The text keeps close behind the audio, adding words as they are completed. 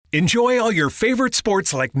Enjoy all your favorite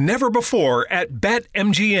sports like never before at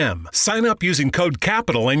BetMGM. Sign up using code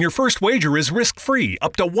CAPITAL and your first wager is risk-free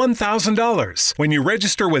up to $1,000. When you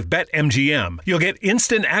register with BetMGM, you'll get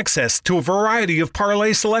instant access to a variety of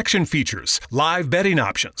parlay selection features, live betting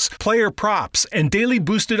options, player props, and daily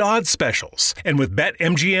boosted odds specials. And with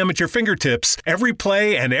BetMGM at your fingertips, every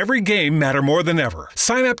play and every game matter more than ever.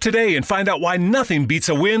 Sign up today and find out why nothing beats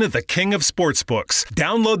a win at the king of sportsbooks.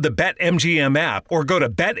 Download the BetMGM app or go to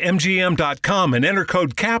BetMGM.com and enter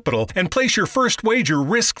code CAPITAL and place your first wager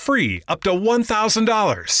risk-free up to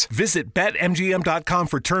 $1,000. Visit BetMGM.com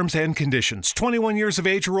for terms and conditions. 21 years of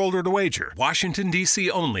age or older to wager. Washington, D.C.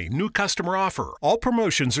 only. New customer offer. All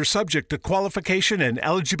promotions are subject to qualification and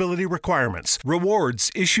eligibility requirements. Rewards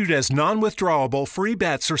issued as non-withdrawable free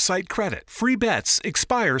bets or site credit. Free bets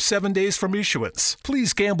expire 7 days from issuance.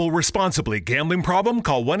 Please gamble responsibly. Gambling problem?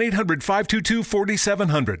 Call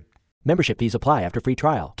 1-800-522-4700. Membership fees apply after free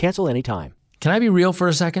trial. Cancel anytime. Can I be real for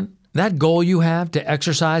a second? That goal you have to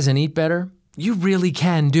exercise and eat better, you really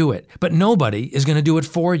can do it. But nobody is going to do it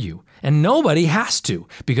for you. And nobody has to,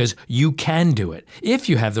 because you can do it if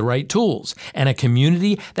you have the right tools and a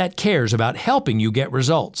community that cares about helping you get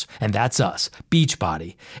results. And that's us,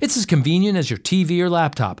 Beachbody. It's as convenient as your TV or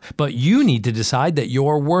laptop, but you need to decide that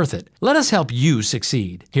you're worth it. Let us help you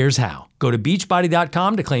succeed. Here's how. Go to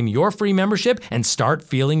Beachbody.com to claim your free membership and start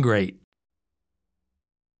feeling great.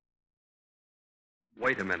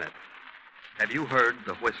 Wait a minute. Have you heard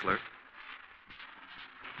the Whistler?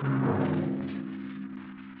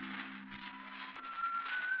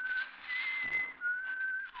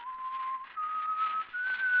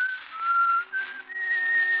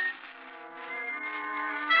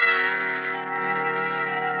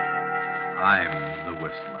 I'm the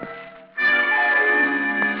Whistler.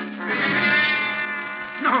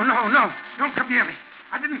 No. Don't come near me.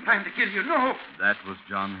 I didn't plan to kill you, no. That was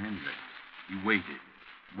John Hendricks. He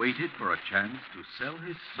waited for a chance to sell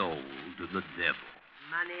his soul to the devil.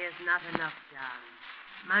 Money is not enough, John.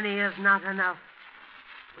 Money is not enough.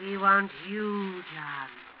 We want you, John.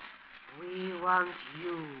 We want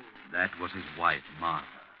you. That was his wife, Martha,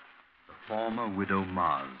 the former widow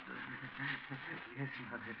Marsden. Yes,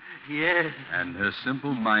 Mother. Yes. And her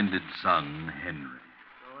simple-minded son, Henry.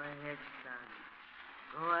 Go ahead, son.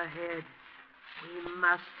 Go ahead. We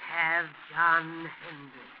must have John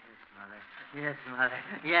Hendricks. Yes, Mother.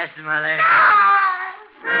 Yes, Mother.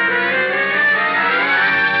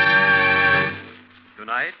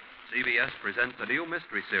 Tonight, CBS presents a new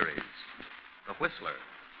mystery series, The Whistler.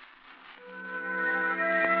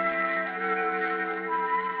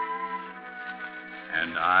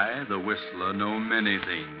 And I, the Whistler, know many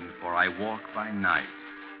things, for I walk by night.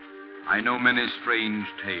 I know many strange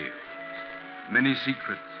tales, many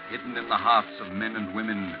secrets hidden in the hearts of men and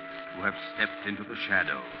women who have stepped into the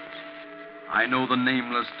shadows. I know the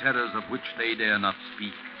nameless terrors of which they dare not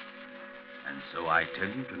speak. And so I tell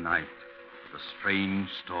you tonight the strange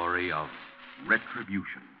story of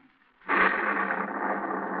retribution.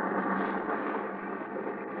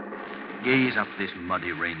 Gaze up this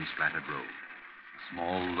muddy, rain-splattered road. A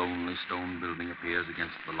small, lonely stone building appears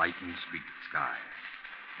against the light and streaked sky.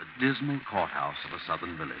 The dismal courthouse of a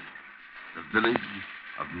southern village. The village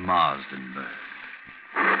of Marsdenburg.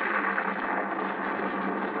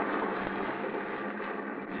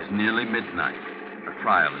 It is nearly midnight. A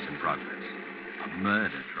trial is in progress. A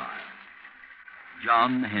murder trial.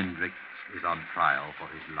 John Hendricks is on trial for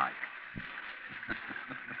his life.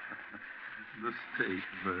 The state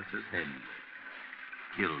versus Hendricks.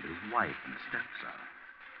 Killed his wife and stepson.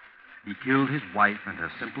 He killed his wife and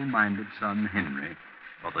her simple-minded son, Henry,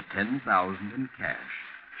 for the $10,000 in cash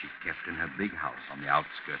she kept in her big house on the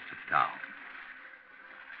outskirts of town.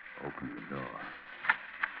 Open the door.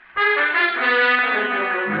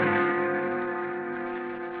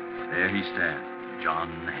 There he stands, John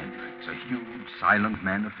Hendricks, a huge, silent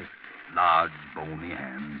man of 50, large, bony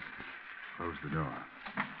hands. Close the door.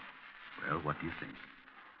 Well, what do you think?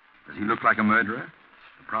 Does he look like a murderer?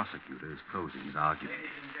 The prosecutor is closing his argument.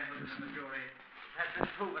 Ladies and gentlemen of the jury, it has been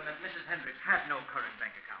proven that Mrs. Hendricks had no current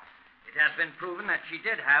bank account. It has been proven that she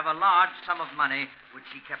did have a large sum of money which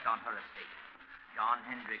she kept on her estate. John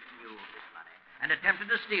Hendricks knew of this money and attempted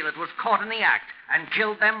to steal it, was caught in the act, and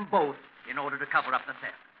killed them both in order to cover up the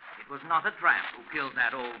theft. It was not a tramp who killed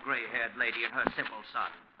that old gray-haired lady and her simple son.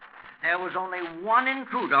 There was only one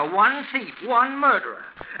intruder, one thief, one murderer.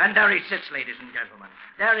 And there he sits, ladies and gentlemen.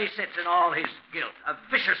 There he sits in all his guilt, a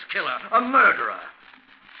vicious killer, a murderer.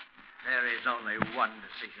 There is only one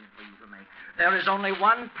decision for you to make. There is only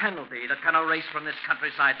one penalty that can erase from this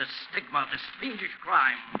countryside the stigma of this fiendish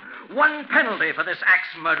crime. One penalty for this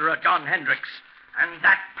axe murderer, John Hendricks. And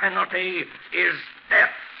that penalty is death.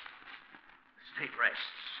 The state rests.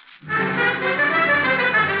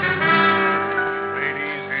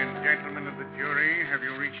 Ladies and gentlemen of the jury, have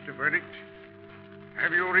you reached a verdict?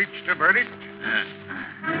 Have you reached a verdict?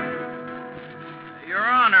 Your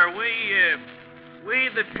Honor, we,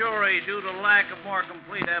 the jury, due to lack of more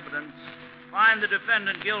complete evidence, find the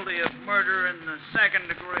defendant guilty of murder in the second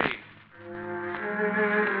degree.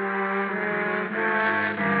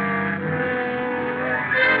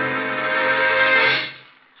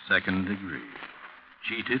 Second degree.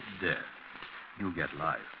 Cheated death. You'll get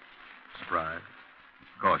life. Surprised?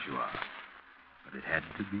 Of course you are. But it had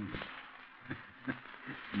to be.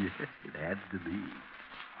 Yes, it had to be.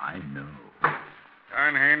 I know.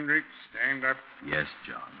 John Hendricks, stand up. Yes,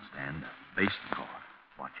 John, stand up. Face the court.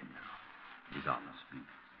 Watch him now. He's on the speak.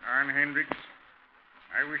 John Hendricks,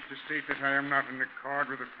 I wish to state that I am not in accord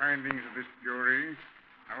with the findings of this jury.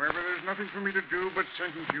 However, there's nothing for me to do but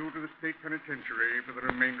sentence you to the state penitentiary for the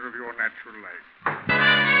remainder of your natural life.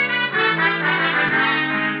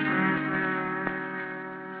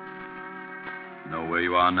 Know where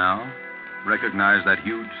you are now? Recognize that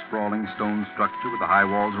huge, sprawling stone structure with the high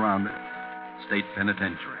walls around it? State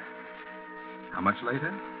penitentiary. How much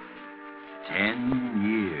later? 10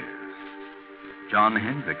 years. John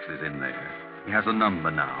Hendricks is in there. He has a number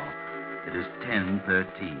now. It is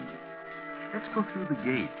 1013. Let's go through the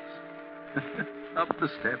gates. Up the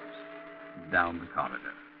steps. Down the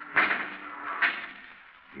corridor.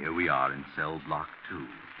 Here we are in cell block 2.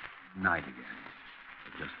 Night again.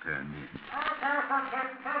 It just turned in.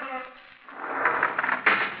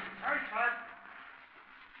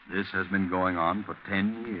 This has been going on for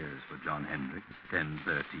 10 years for John Hendricks,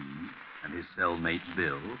 1013, and his cellmate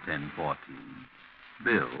Bill, 1014.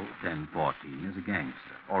 Bill, 1014, is a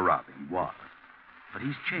gangster, or rather, he was. But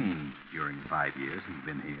he's changed during the 5 years he's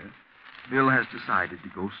been here. Bill has decided to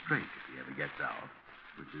go straight if he ever gets out,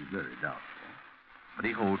 which is very doubtful. But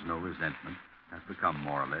he holds no resentment, has become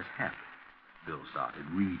more or less happy. Bill started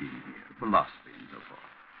reading here, philosophy and so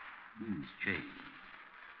forth. He's changed.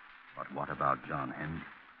 But what about John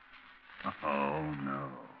Hendricks? Oh,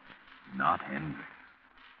 no. Not Hendricks.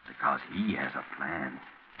 Because he has a plan.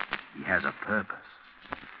 He has a purpose.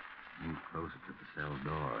 Move closer to the cell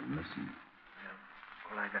door and listen.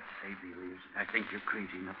 All I got to say, Bill, is I think you're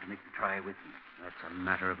crazy enough to make the try with me. That's a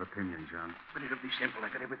matter of opinion, John. But it'll be simple.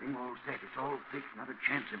 I got everything all set. It's all fixed. Not a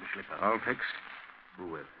chance of a slip-up. All fixed?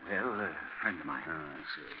 Who with? Well, a friend of mine. Oh, I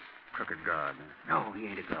see. Crooked guard. No, he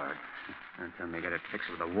ain't a guard. Don't tell me you got it fixed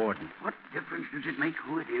with a warden. What difference does it make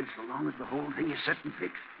who it is so long as the whole thing is set and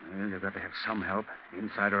fixed? Well, you've got to have some help,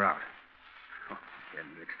 inside or out. Oh,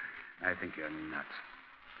 Hendricks, I think you're nuts.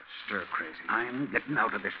 You're stir crazy. I'm getting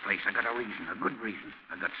out of this place. I got a reason, a good reason.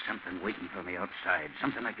 I got something waiting for me outside,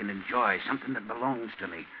 something I can enjoy, something that belongs to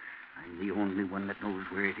me. I'm the only one that knows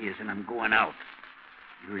where it is, and I'm going out.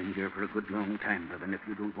 You're in here for a good long time, brother, and if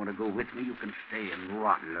you don't want to go with me, you can stay and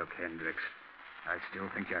rot. Look, Hendricks, I still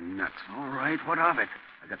think you're nuts. All right, what of it?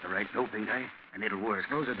 I got the right dope, ain't I? And it'll work.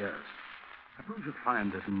 Suppose it does. Suppose you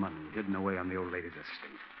find this money hidden away on the old lady's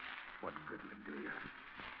estate. What good will it do you?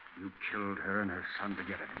 You killed her and her son to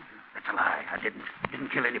get it, didn't you? That's a lie. I didn't.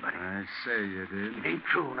 Didn't kill anybody. I say you did. It ain't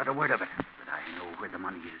true, not a word of it. But I know where the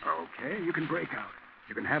money is. Okay, you can break out.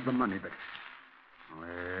 You can have the money, but...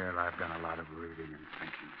 Well, I've done a lot of reading and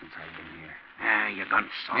thinking since I've been here. Ah, you gone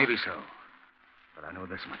soft. Maybe so. But I know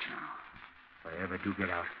this much now. If I ever do get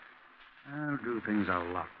out, I'll do things a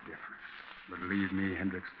lot different. Believe me,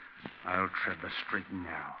 Hendricks, I'll tread the straight and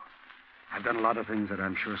narrow. I've done a lot of things that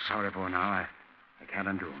I'm sure sorry for now. I can't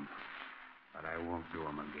undo them. But I won't do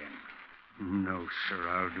them again. No, sir,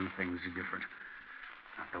 I'll do things different.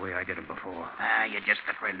 Not the way I did them before. Ah, you just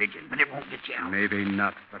got religion, but it won't get you out. Maybe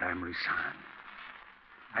not, but I'm resigned.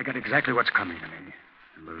 I got exactly what's coming to me.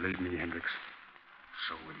 And believe me, Hendricks,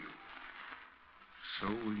 so will you. So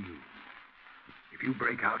will you. If you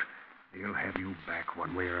break out, they'll have you back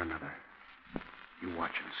one way or another. You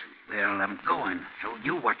watch and see. Well, I'm going, so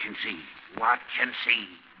you watch and see. Watch and see.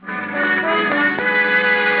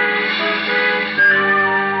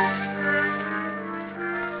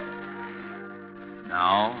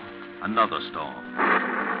 Now, another storm.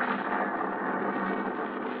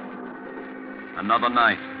 Another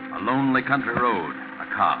night, a lonely country road, a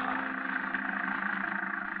car.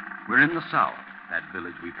 We're in the south. That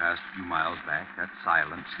village we passed a few miles back, that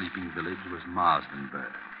silent, sleeping village, was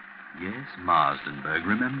Marsdenburg. Yes, Marsdenburg,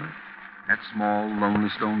 remember? That small, lonely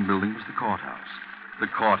stone building was the courthouse. The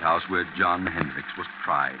courthouse where John Hendricks was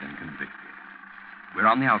tried and convicted. We're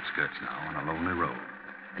on the outskirts now, on a lonely road.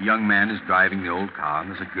 A young man is driving the old car, and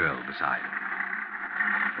there's a girl beside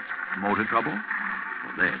him. Motor trouble?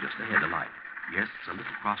 There, just ahead, a light. Yes, it's a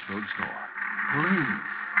little crossroads store. Pull in.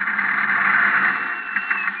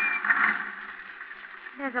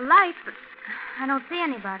 There's a light, but I don't see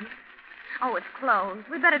anybody. Oh, it's closed.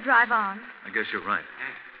 We better drive on. I guess you're right.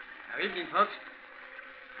 Evening, folks.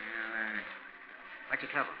 What's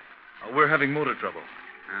your trouble? We're having motor trouble.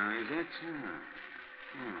 Oh, is it?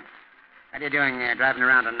 What are you doing driving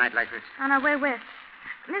around on a night like this? On our way west.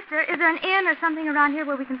 Mister, is there an inn or something around here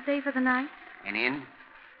where we can stay for the night? An inn?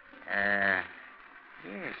 Yes,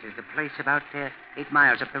 there's a place about 8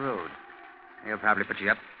 miles up the road. They'll probably put you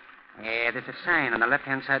up. There's a sign on the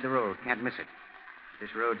left-hand side of the road. Can't miss it.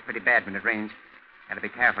 This road's pretty bad when it rains. Gotta be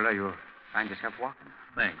careful or you'll find yourself walking.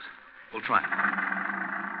 Thanks. We'll try.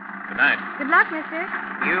 Good night. Good luck, mister.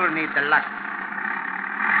 You'll need the luck.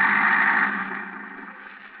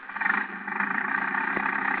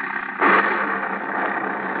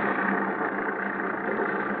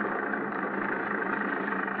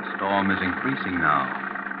 The storm is increasing now.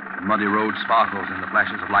 The muddy road sparkles in the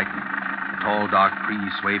flashes of lightning. The tall, dark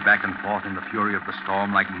trees sway back and forth in the fury of the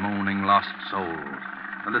storm like moaning, lost souls.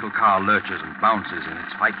 The little car lurches and bounces in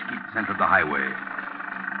its fight to keep the center of the highway.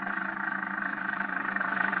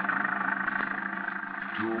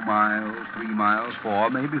 2 miles, 3 miles,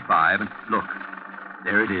 4, maybe 5, and look,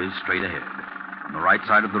 there it is, straight ahead. On the right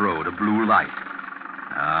side of the road, a blue light.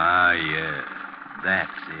 Ah, yes,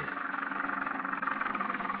 that's it.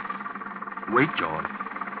 Wait, George.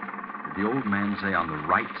 Did the old man say on the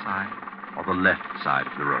right side or the left side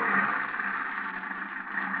of the road?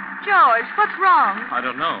 George, what's wrong? I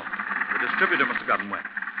don't know. The distributor must have gotten wet.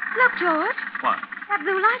 Look, George. What? That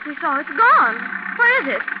blue light we saw, it's gone. Where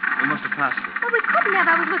is it? We must have passed it. Well, we couldn't have.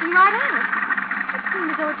 I was looking right at it. It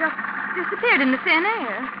seemed as though it just disappeared in the thin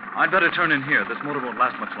air. I'd better turn in here. This motor won't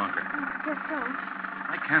last much longer. Guess so.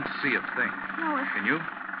 I can't see a thing. No, Can you?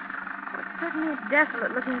 it's certainly a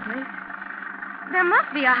desolate-looking place. There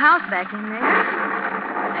must be a house back in there.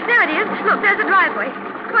 There it is. Look, there's a driveway.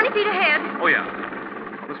 20 feet ahead. Oh, yeah.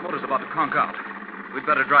 This motor's about to conk out. We'd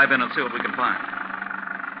better drive in and see what we can find.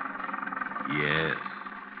 Yes,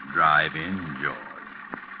 drive in, George.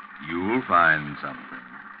 You'll find something.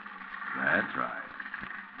 That's right.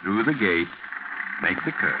 Through the gate, make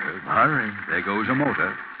the curve. Hurry. There goes your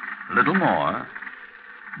motor. A little more.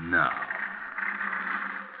 Now.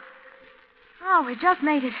 Oh, we just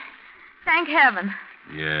made it. Thank heaven.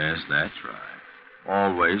 Yes, that's right.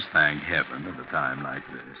 Always thank heaven at a time like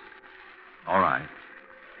this. All right.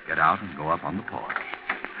 Get out and go up on the porch.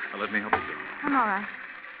 Well, let me help you. I'm all right.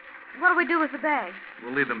 What do we do with the bags?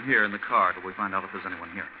 We'll leave them here in the car till we find out if there's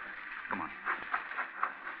anyone here. Come on.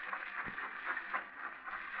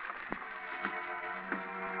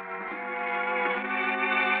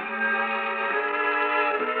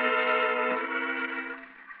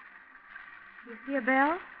 You see a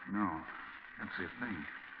bell? No. Can't see a thing.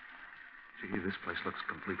 Gee, this place looks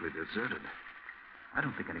completely deserted. I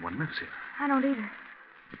don't think anyone lives here. I don't either.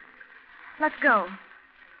 Let's go.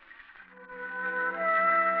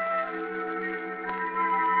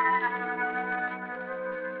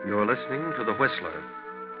 You're listening to The Whistler.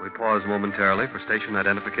 We pause momentarily for station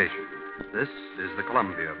identification. This is the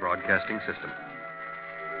Columbia Broadcasting System.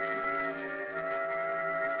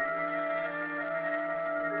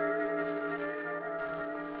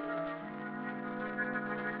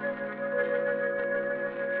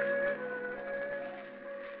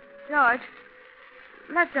 George,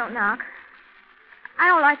 let's don't knock. I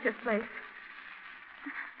don't like this place.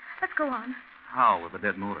 Let's go on. How with a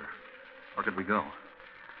dead motor? Where could we go?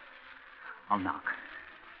 I'll knock.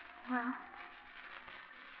 Well,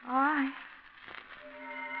 all right.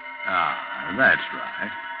 Ah, that's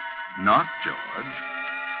right. Knock, George.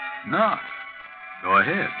 Knock. Go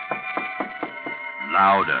ahead.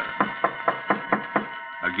 Louder.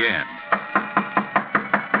 Again.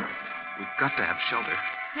 We've got to have shelter.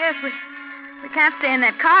 Yes, we can't stay in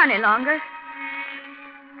that car any longer.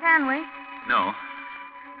 Can we? No.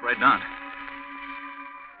 Right not.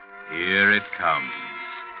 Here it comes.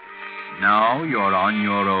 Now you're on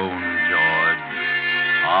your own, George.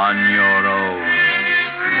 On your own.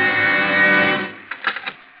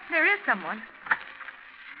 There is someone.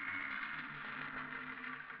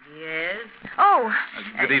 Yes? Oh.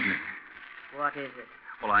 Good evening. What is it?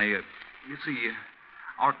 Well, you see,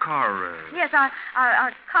 our car... Yes,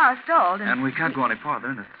 our car stalled. And we can't go any farther,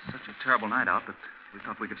 and it's such a terrible night out that we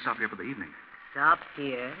thought we could stop here for the evening. Stop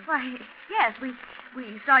here? Why, yes, we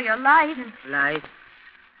saw your light and... Light?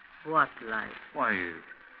 What light? Why,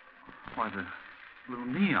 the little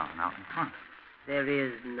neon out in front. There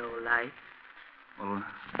is no light. Well,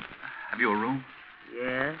 have you a room?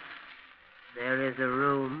 Yes, there is a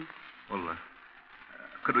room. Well,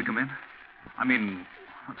 Could we come in? I mean,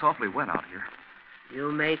 it's awfully wet out here.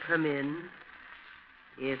 You may come in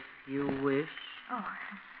if you wish. Oh,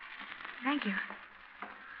 thank you.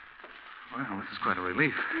 Well, this is quite a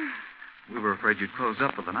relief. We were afraid you'd closed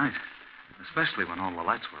up for the night, especially when all the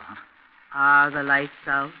lights were out. Are the lights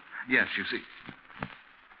out? Yes, you see.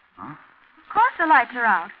 Huh? Of course the lights are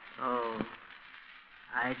out. Oh,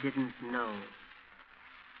 I didn't know.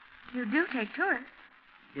 You do take tourists.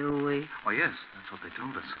 Do we? Oh, yes, that's what they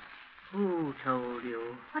told us. Who told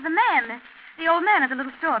you? Well, the old man at the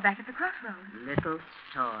little store back at the crossroads. Little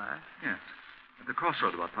store? Yes, at the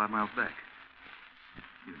crossroad about 5 miles back.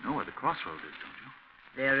 You know where the crossroad is, don't you?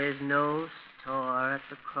 There is no store at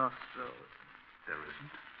the crossroad. There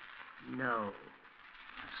isn't? No.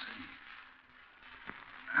 I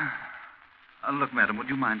see. Look, madam, would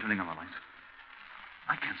you mind turning on the lights?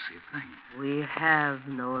 I can't see a thing. We have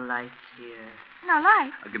no lights here. No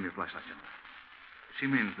lights? Give me a flashlight, gentlemen. She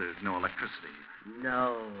means there's no electricity.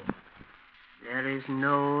 No. There is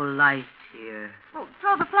no light here. Well,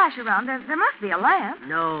 throw the flash around. There must be a lamp.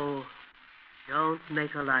 No. Don't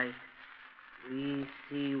make a light. We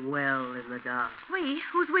see well in the dark. We?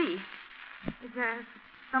 Who's we? Is there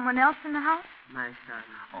someone else in the house? My son.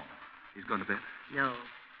 Oh, he's going to bed? No.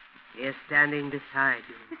 He is standing beside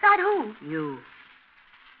you. Beside who? You.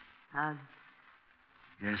 Son.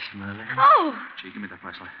 Yes, Mother. Oh! Gee, give me that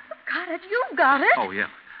flashlight. Got it. You got it. Oh, yeah.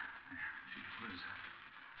 Gee whiz.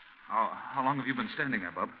 How long have you been standing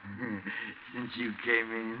there, Bub? Since you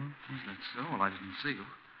came in. Is that so? Well, I didn't see you.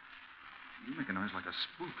 You make a noise like a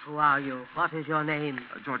spook. Who are you? What is your name?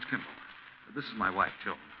 George Kimball. This is my wife,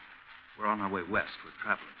 Joan. We're on our way west with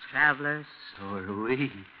travelers. Travelers? So are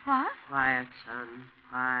we. What? Quiet, son.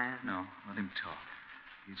 Quiet. No, let him talk.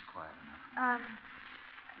 He's quiet enough.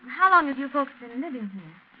 How long have you folks been living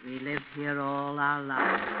here? We lived here all our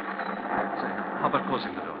lives. Say, how about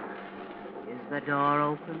closing the door? Is the door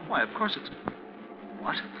open? Why, of course it's...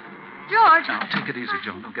 What? George! Now, take it easy,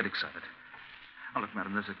 Joan. Don't get excited. Now, look,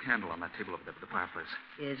 madam, there's a candle on that table over there by the fireplace.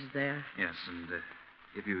 Is there? Yes, and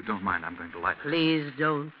if you don't mind, I'm going to light it. Please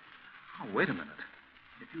don't. Oh, wait a minute.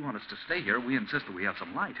 If you want us to stay here, we insist that we have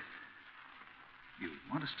some light. You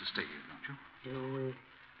want us to stay here, don't you? Do we?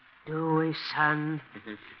 Do we, son?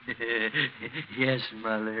 Yes,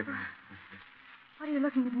 Mother. What are you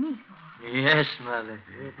looking at me for? Yes, Mother.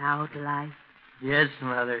 Without light? Yes,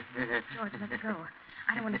 Mother. George, let's go.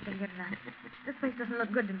 I don't want to stay here tonight. This place doesn't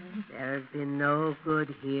look good to me. There has been no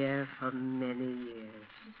good here for many years.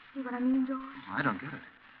 See what I mean, George? I don't get it.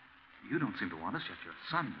 You don't seem to want us, yet your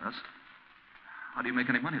son does. How do you make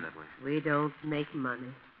any money that way? We don't make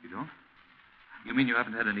money. You don't? You mean you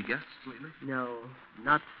haven't had any guests lately? No,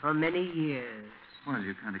 not for many years. Well,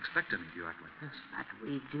 you can't expect any if you act like this. But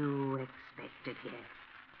we do expect it here.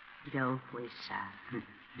 Don't we, son?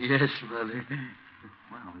 Yes, Mother.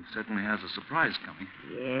 Well, he certainly has a surprise coming.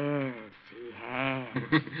 Yes, he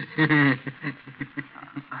has.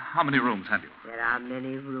 How many rooms have you? There are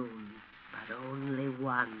many rooms, but only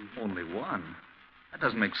one. Only one? That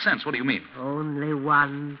doesn't make sense. What do you mean? Only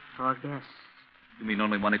one for guests. You mean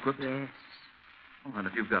only one equipped? Yes. Well, then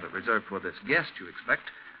if you've got it reserved for this guest you expect,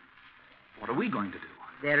 what are we going to do?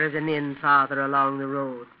 There is an inn farther along the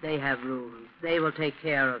road. They have rooms. They will take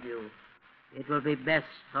care of you. It will be best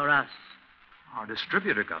for us. Our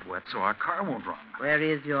distributor got wet, so our car won't run. Where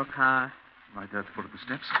is your car? Right there at the foot of the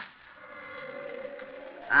steps.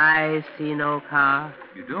 I see no car.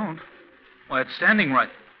 You don't? Why, it's standing right...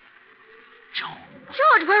 Joan.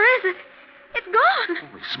 George, where is it? It's gone.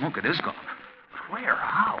 Holy smoke, it is gone. But where?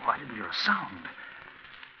 How? I didn't hear a sound.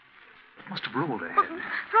 It must have rolled ahead. Well,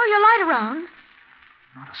 throw your light around.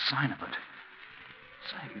 Not a sign of it.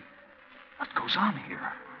 Say, what goes on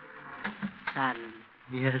here? Son.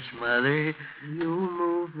 Yes, Mother. You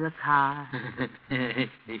move the car.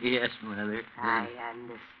 Yes, Mother. I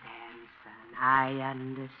understand, son. I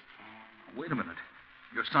understand. Wait a minute.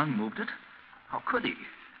 Your son moved it? How could he?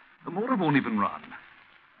 The motor won't even run.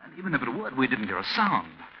 And even if it would, we didn't hear a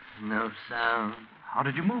sound. No sound. How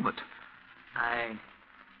did you move it? I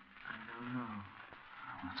don't know.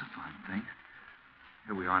 Well, that's a fine thing.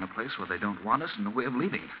 Here we are in a place where they don't want us and no way of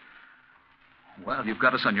leaving. Well, you've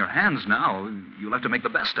got us on your hands now. You'll have to make the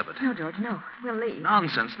best of it. No, George, no. We'll leave.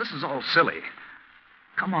 Nonsense. This is all silly.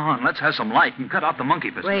 Come on, let's have some light and cut out the monkey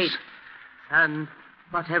business. Wait. Son,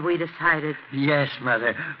 what have we decided? Yes,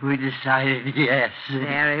 Mother. We decided yes.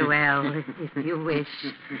 Very well, if you wish.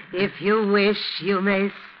 If you wish, you may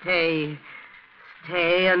stay.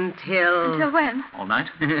 Stay until... Until when? All night?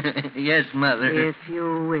 Yes, Mother. If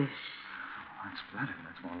you wish. Oh, that's better.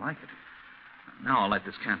 That's more like it. Now I'll light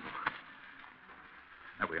this candle.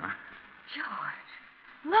 There we are. George.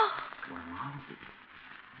 Look. Well,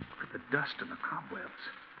 look at the dust and the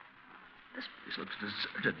cobwebs. This place looks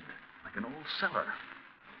deserted, like an old cellar.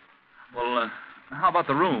 Well, how about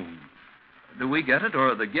the room? Do we get it,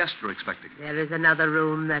 or the guests we're expecting? There is another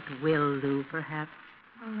room that will do, perhaps.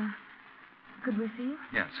 Well, could we see it?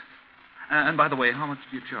 Yes. And by the way, how much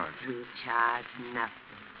do you charge? We charge nothing.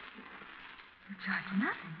 You charge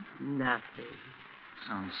nothing? Nothing.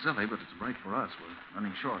 Sounds silly, but it's right for us. We're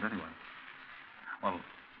running short anyway. Well,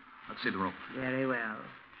 let's see the room. Very well.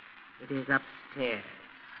 It is upstairs.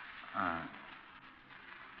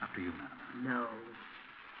 After you, madam. No.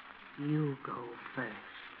 You go first.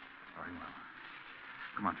 Very well.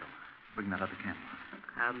 Come on, Joe. Bring that other candle.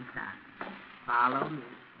 Come, son. Follow me.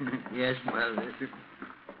 Yes, Mother.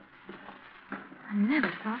 I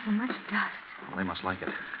never saw so much dust. Well, they must like it.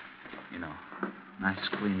 You know, nice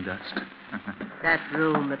clean dust. That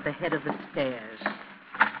room at the head of the stairs.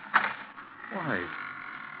 Why,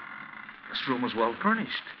 this room was well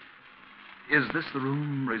furnished. Is this the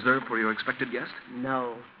room reserved for your expected guest?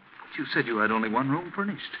 No. But you said you had only one room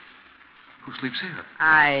furnished. Who sleeps here?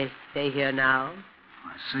 I stay here now.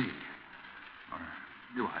 I see. Or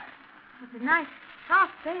do I? It's a nice,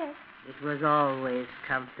 soft bed. It was always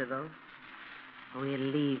comfortable. We'll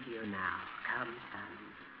leave you now. Come, son.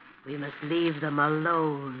 We must leave them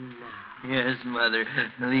alone now. Yes, Mother.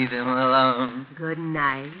 Leave them alone. Good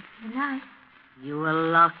night. Good night. You will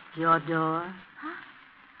lock your door?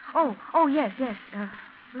 Oh, yes.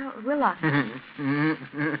 We'll lock it.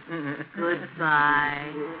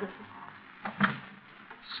 Goodbye.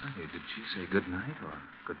 Say, did she say good night or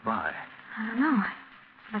goodbye? I don't know.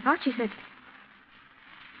 I thought she said...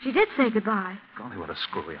 She did say goodbye. Golly, what a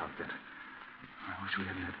screwy outfit. I wish we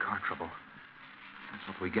hadn't had car trouble. That's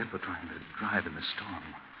what we get for trying to drive in the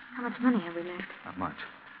storm. How much money have we left? Not much.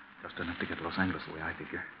 Just enough to get to Los Angeles the way I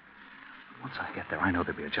figure. Once I get there, I know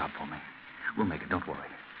there'll be a job for me. We'll make it, don't worry.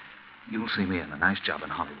 You'll see me in a nice job in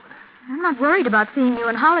Hollywood. I'm not worried about seeing you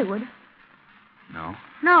in Hollywood. No?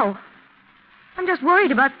 No. I'm just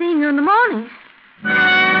worried about seeing you in the morning.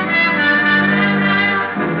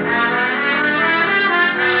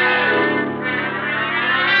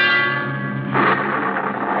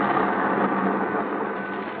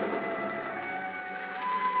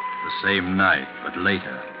 The same night, but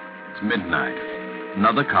later. It's midnight.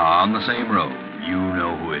 Another car on the same road. You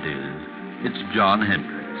know who it is. It's John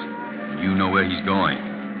Hendricks. You know where he's going.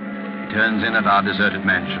 He turns in at our deserted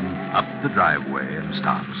mansion, up the driveway, and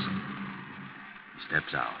stops. He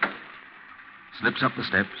steps out. Slips up the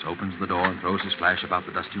steps, opens the door, and throws his flash about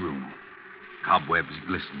the dusty room. Cobwebs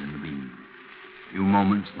glisten in the beam. A few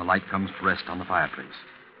moments, and the light comes to rest on the fireplace.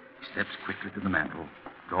 He steps quickly to the mantel,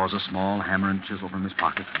 draws a small hammer and chisel from his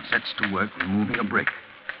pocket, and sets to work removing a brick.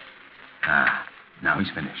 Now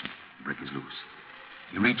he's finished. The brick is loose.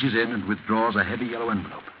 He reaches in and withdraws a heavy yellow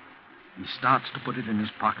envelope. He starts to put it in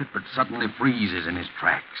his pocket, but suddenly freezes in his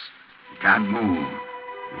tracks. He can't move.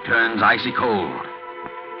 He turns icy cold.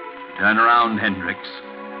 Turn around, Hendricks.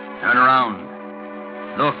 Turn around.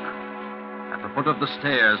 Look. At the foot of the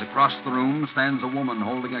stairs across the room stands a woman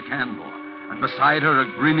holding a candle, and beside her a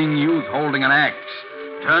grinning youth holding an axe.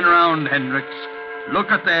 Turn around, Hendricks.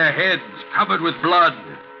 Look at their heads covered with blood.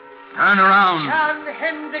 Turn around. John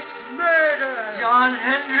Hendricks, murderer. John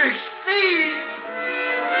Hendricks, thief.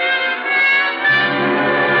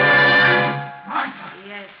 Martha.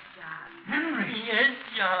 Yes, John. Henry. Yes,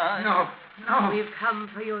 John. No. We've come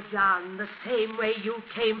for you, John, the same way you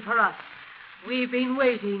came for us. We've been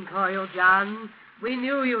waiting for you, John. We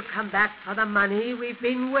knew you'd come back for the money. We've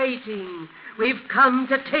been waiting. We've come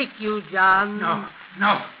to take you, John.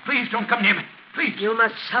 No. Please don't come near me. Please. You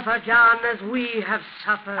must suffer, John, as we have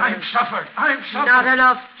suffered. I've suffered. Not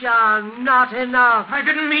enough, John. Not enough. I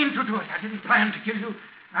didn't mean to do it. I didn't plan to kill you.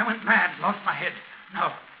 I went mad, lost my head.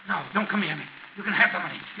 No, don't come near me. You can have the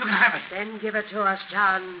money. You can have it. Then give it to us,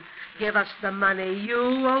 John. Give us the money. You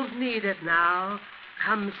won't need it now.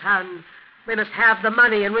 Come, son. We must have the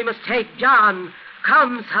money, and we must take John.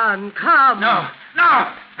 Come, son, come. No.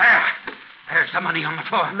 There's the money on the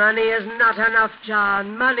floor. Money is not enough,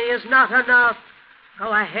 John. Money is not enough.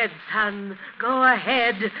 Go ahead, son. Go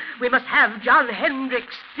ahead. We must have John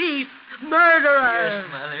Hendricks, thief, murderer.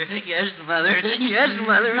 Yes, Mother. Yes,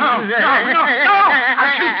 Mother. No.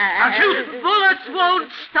 I'll shoot. Bullets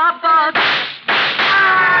won't stop us.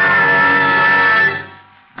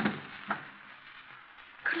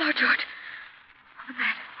 Good Lord, George. What was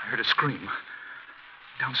that? I heard a scream.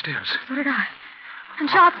 Downstairs. So did I. And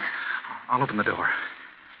shots. I'll open the door.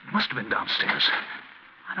 It must have been downstairs.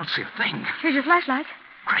 I don't see a thing. Here's your flashlight.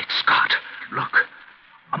 Great Scott. Look.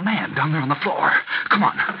 A man down there on the floor. Come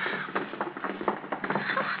on.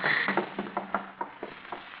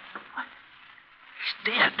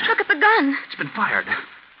 gun. It's been fired.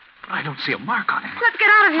 But I don't see a mark on him. Let's get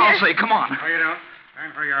out of here. I'll say, come on. No, you don't.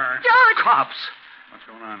 Stand where you are. George! Cops. What's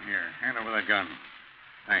going on here? Hand over that gun.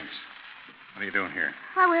 Thanks. What are you doing here?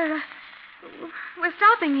 Why, we're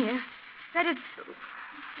stopping here. That is,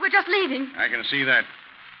 we're just leaving. I can see that.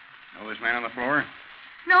 Know this man on the floor?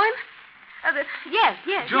 Know him?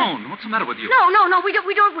 Yes. Joan, what's the matter with you? No, we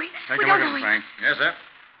don't. Take we a don't look know at him, him. Frank. Yes, sir.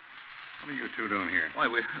 What are you two doing here? Why,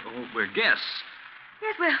 we're guests.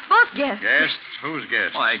 Yes, we're both guests. Guests? Who's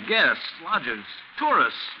guests? Why, guests, lodgers,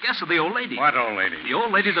 tourists, guests of the old lady. What old lady? The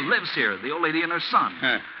old lady that lives here. The old lady and her son.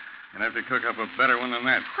 You'll have to cook up a better one than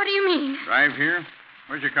that. What do you mean? Drive here?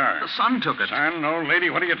 Where's your car? The son took it. Son, old lady,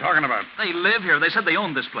 what are you talking about? They live here. They said they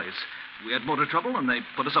owned this place. We had motor trouble, and they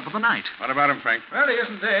put us up for the night. What about him, Frank? Well, he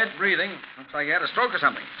isn't dead, breathing. Looks like he had a stroke or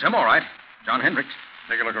something. It's him, all right. John Hendricks.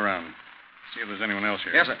 Take a look around. See if there's anyone else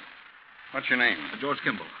here. Yes, sir. What's your name? George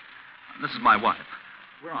Kimball. This is my wife.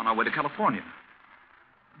 We're on our way to California.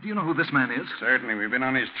 Do you know who this man is? Certainly. We've been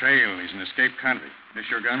on his trail. He's an escaped convict. This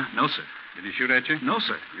your gun? No, sir. Did he shoot at you? No,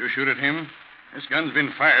 sir. You shoot at him? This gun's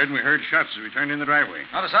been fired, and we heard shots as we turned in the driveway.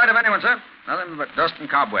 Not a sight of anyone, sir. Nothing but dust and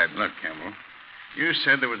cobwebs. Look, Campbell, you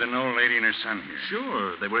said there was an old lady and her son here.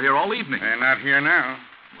 Sure. They were here all evening. They're not here now.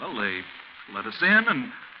 Well, they let us in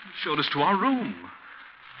and showed us to our room.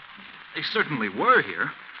 They certainly were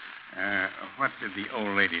here. What did the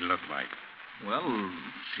old lady look like? Well,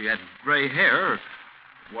 she had gray hair,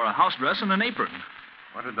 wore a house dress and an apron.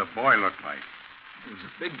 What did the boy look like? He was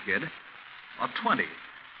a big kid, about 20.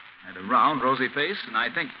 Had a round, rosy face, and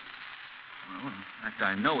I think... Well, in fact,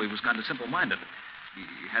 I know he was kind of simple-minded. He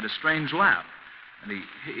had a strange laugh, and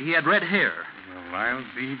he had red hair. Well, I'll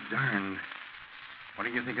be darned. What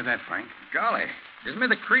do you think of that, Frank? Golly, gives me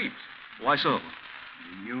the creeps. Why so?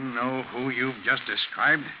 Do you know who you've just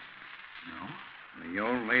described? No. The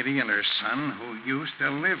old lady and her son who used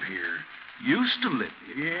to live here. Used to live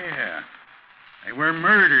here? Yeah. They were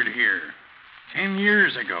murdered here 10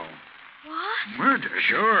 years ago. What? Murdered?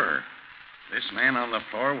 Sure. This man on the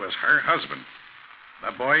floor was her husband,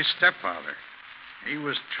 the boy's stepfather. He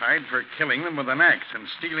was tried for killing them with an axe and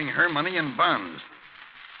stealing her money and bonds.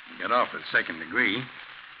 He got off at second degree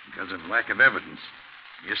because of lack of evidence.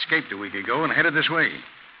 He escaped a week ago and headed this way.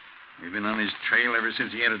 We've been on his trail ever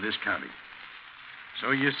since he entered this county.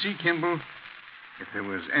 So you see, Kimball, if there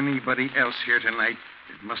was anybody else here tonight,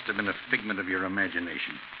 it must have been a figment of your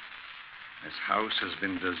imagination. This house has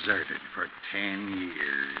been deserted for 10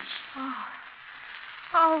 years.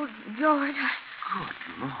 Oh, George. Good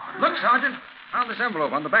Lord. Look, Sergeant. Found this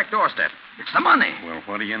envelope on the back doorstep. It's the money. Well,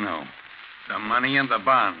 what do you know? The money and the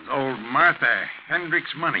bonds. Old Martha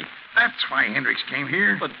Hendricks' money. That's why Hendricks came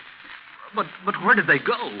here. But where did they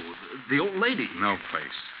go? The old lady? No place.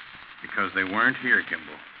 Because they weren't here,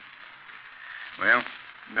 Kimball. Well,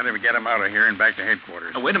 better get them out of here and back to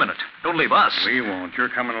headquarters. Wait a minute. Don't leave us. We won't. You're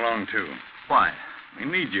coming along, too. Why? We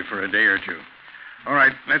need you for a day or two. All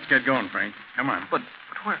right, let's get going, Frank. Come on. But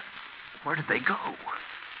where did they go?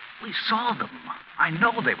 We saw them. I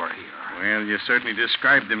know they were here. Well, you certainly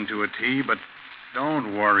described them to a T, but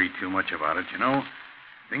don't worry too much about it, you know.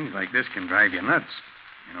 Things like this can drive you nuts.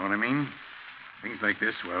 You know what I mean? Things like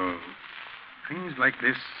this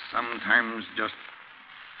sometimes just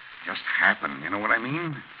happen. You know what I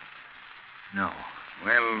mean? No.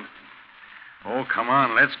 Well, oh, come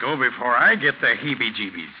on, let's go before I get the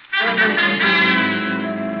heebie-jeebies.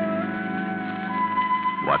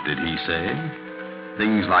 What did he say?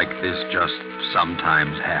 Things like this just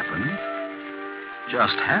sometimes happen?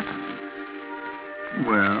 Just happen?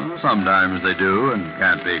 Well, sometimes they do and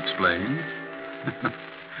can't be explained.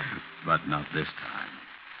 But not this time.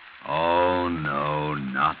 Oh, no,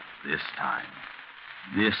 not this time.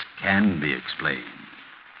 This can be explained.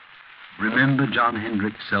 Remember John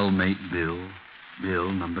Hendricks' cellmate Bill?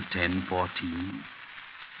 Bill, number 1014?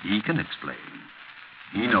 He can explain.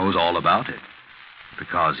 He knows all about it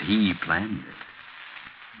because he planned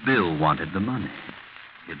it. Bill wanted the money.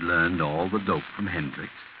 He'd learned all the dope from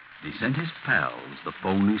Hendricks. He sent his pals, the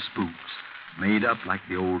phony spooks, made up like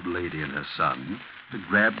the old lady and her son, to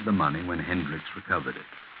grab the money when Hendricks recovered it.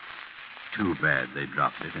 Too bad they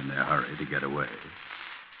dropped it in their hurry to get away.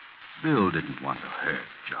 Bill didn't want to hurt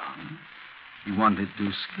John. He wanted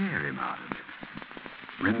to scare him out of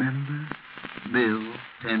it. Remember? Bill,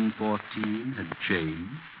 1014, had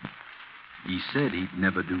changed. He said he'd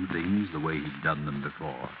never do things the way he'd done them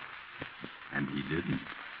before. And he didn't.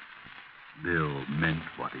 Bill meant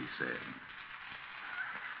what he said.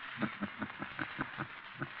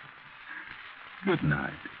 Good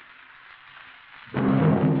night.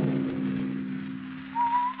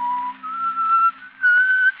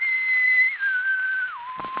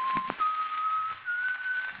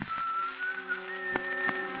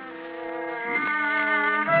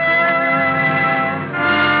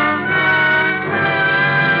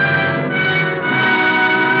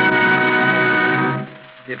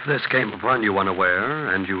 If this came upon you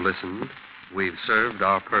unaware and you listened, we've served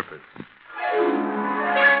our purpose.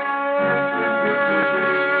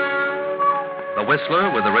 The Whistler,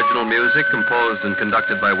 with original music composed and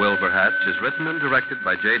conducted by Wilbur Hatch, is written and directed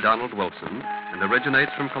by J. Donald Wilson and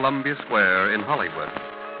originates from Columbia Square in Hollywood.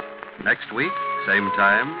 Next week, same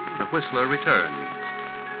time, The Whistler returns.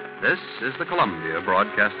 This is the Columbia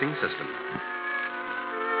Broadcasting System.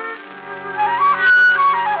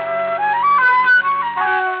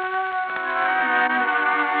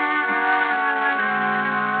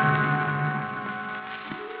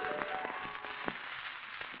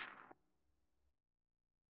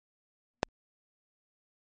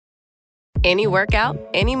 Any workout,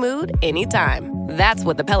 any mood, anytime. That's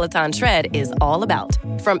what the Peloton Tread is all about.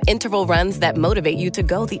 From interval runs that motivate you to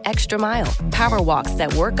go the extra mile, power walks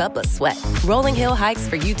that work up a sweat, rolling hill hikes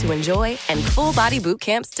for you to enjoy, and full body boot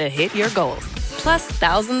camps to hit your goals. Plus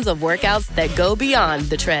thousands of workouts that go beyond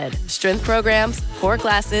the tread. Strength programs, core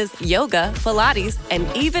classes, yoga, Pilates, and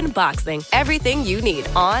even boxing. Everything you need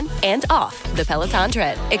on and off the Peloton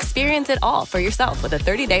Tread. Experience it all for yourself with a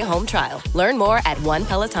 30-day home trial. Learn more at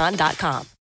onepeloton.com.